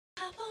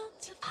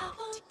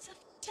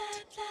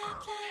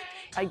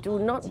I do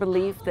not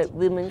believe that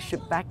women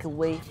should back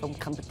away from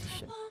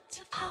competition.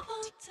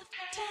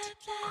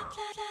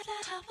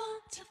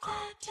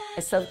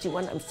 At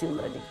 71, I'm still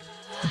learning.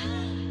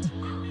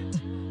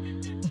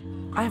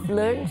 I've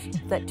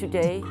learned that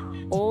today,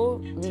 all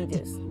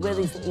leaders,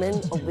 whether it's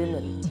men or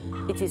women,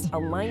 it is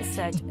our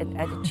mindset and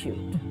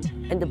attitude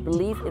and the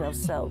belief in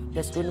ourselves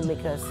that's going to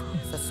make us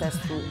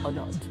successful or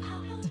not.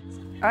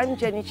 I'm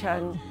Jannie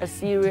Chan, a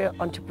serial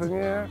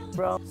entrepreneur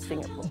from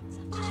Singapore.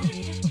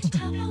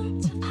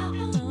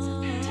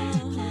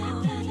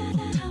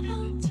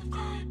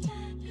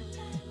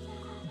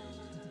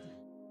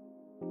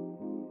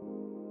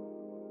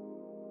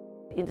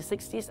 In the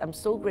 60s, I'm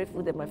so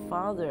grateful that my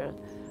father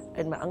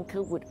and my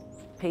uncle would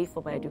pay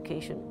for my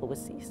education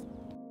overseas.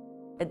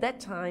 At that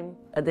time,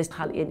 there's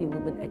hardly any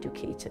women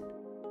educated.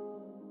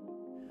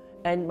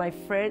 And my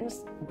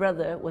friend's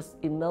brother was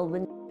in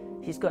Melbourne.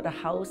 He's got a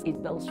house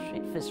in Bell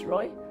Street,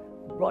 Fitzroy,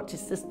 brought his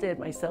sister and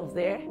myself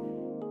there.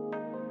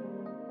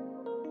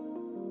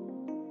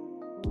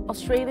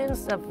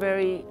 Australians are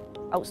very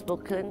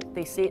outspoken,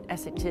 they say it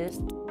as it is.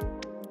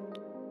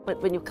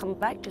 But when you come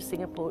back to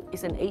Singapore,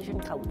 it's an Asian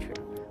culture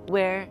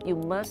where you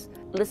must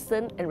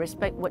listen and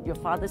respect what your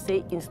father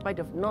says. In spite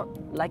of not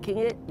liking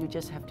it, you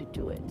just have to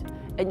do it.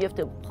 And you have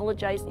to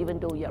apologize even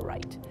though you're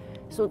right.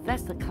 So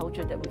that's the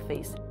culture that we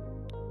face.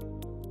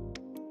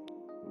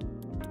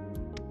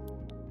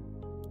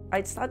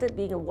 I started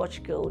being a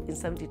watch girl in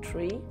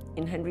 '73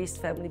 in Henry's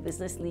family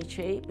business, Lee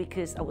Che,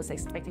 because I was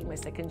expecting my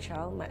second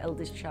child. My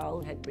eldest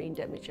child had brain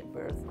damage at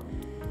birth.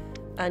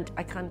 And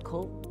I can't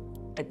cope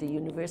at the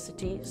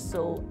university,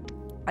 so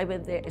I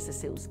went there as a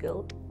sales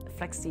girl,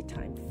 flexi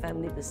time,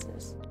 family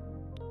business.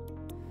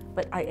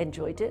 But I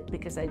enjoyed it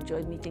because I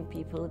enjoyed meeting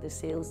people, the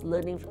sales,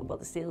 learning about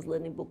the sales,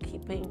 learning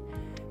bookkeeping.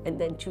 And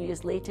then 2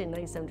 years later, in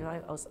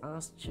 1975, I was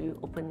asked to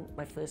open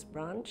my first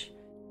branch.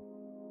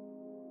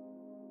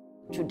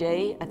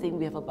 Today, I think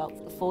we have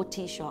about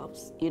 40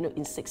 shops,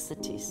 in 6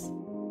 cities.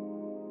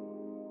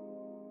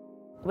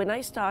 When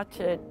I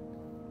started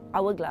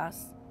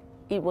Hourglass,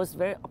 it was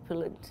very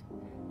opulent.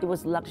 It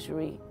was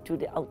luxury to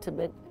the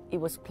ultimate. It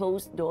was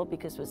closed door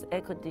because it was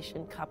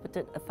air-conditioned,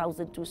 carpeted,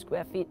 1,002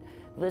 square feet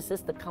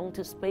versus the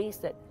counter space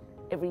that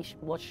every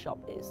watch shop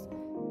is.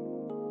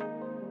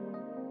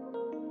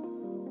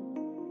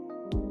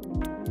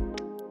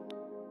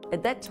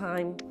 At that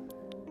time,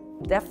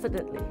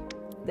 definitely,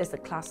 there's a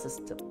class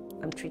system.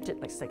 I'm treated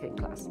like second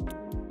class.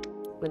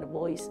 When the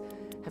boys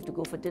have to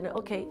go for dinner,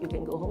 okay, you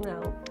can go home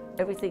now.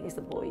 Everything is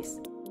the boys.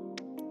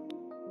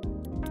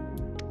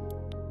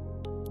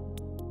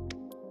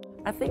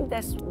 I think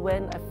that's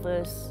when I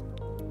first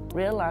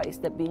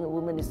realized that being a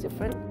woman is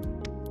different.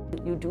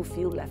 You do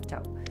feel left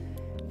out.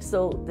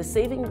 So the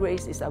saving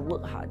grace is I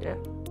work harder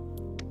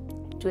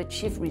to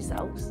achieve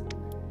results.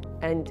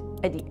 And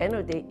at the end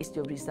of the day, it's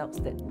your results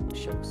that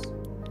shows.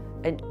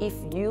 And if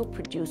you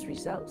produce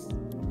results,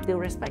 they'll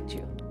respect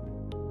you.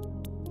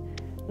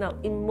 Now,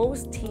 in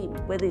most teams,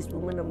 whether it's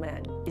woman or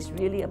man, it's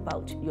really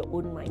about your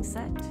own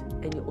mindset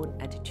and your own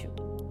attitude.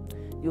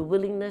 Your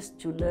willingness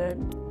to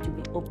learn, to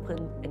be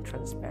open and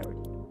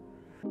transparent.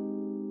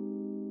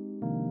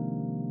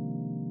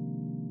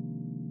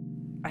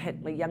 I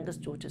had my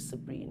youngest daughter,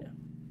 Sabrina,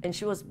 and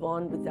she was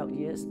born without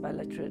ears,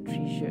 bilateral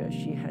atresia.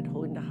 She had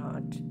hole in the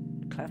heart,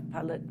 cleft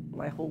palate,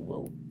 my whole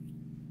world.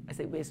 I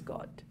said, where's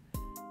God?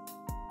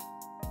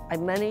 I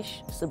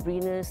managed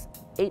Sabrina's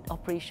 8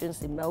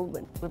 operations in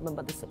Melbourne with my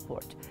mother's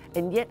support,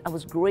 and yet I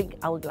was growing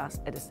Hourglass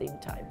at the same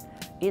time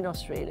in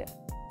Australia.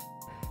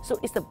 So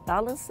it's the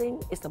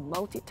balancing, it's the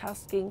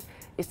multitasking,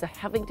 it's the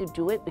having to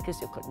do it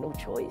because you've got no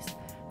choice.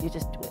 You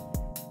just do it.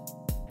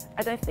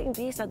 And I think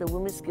these are the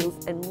women's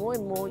skills, and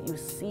more you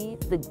see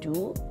the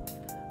do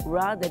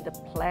rather than the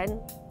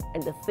plan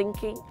and the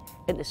thinking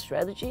and the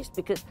strategies,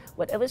 because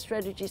whatever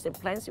strategies and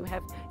plans you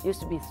have used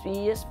to be 3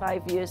 years,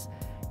 5 years,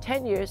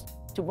 10 years,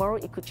 tomorrow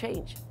it could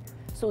change.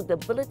 So the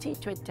ability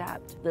to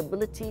adapt, the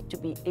ability to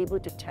be able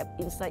to tap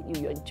inside you,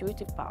 your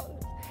intuitive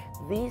powers,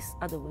 these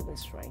are the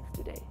women's strengths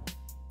today.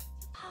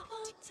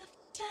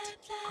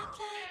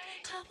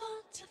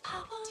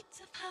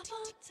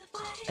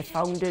 I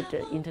founded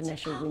the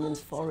International Women's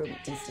Forum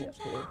in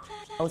Singapore.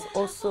 I was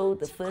also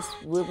the first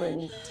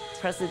woman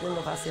president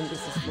of ASEAN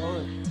Business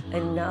Forum,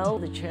 and now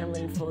the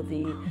chairman for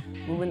the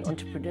Women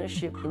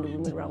Entrepreneurship in the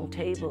Women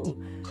Roundtable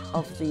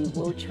of the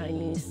World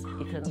Chinese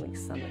Economic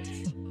Summit.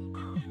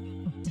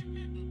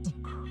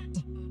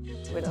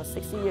 When I was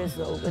 60 years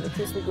old, when the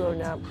kids were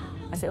growing up,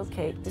 I said,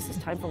 okay, this is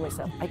time for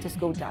myself. I just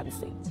go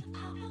dancing.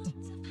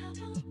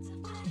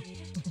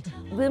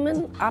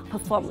 Women are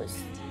performers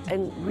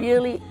and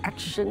really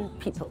action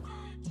people.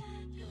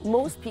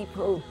 Most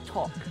people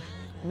talk.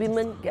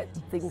 Women get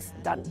things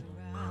done.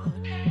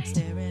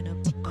 Staring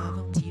up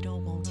above, we don't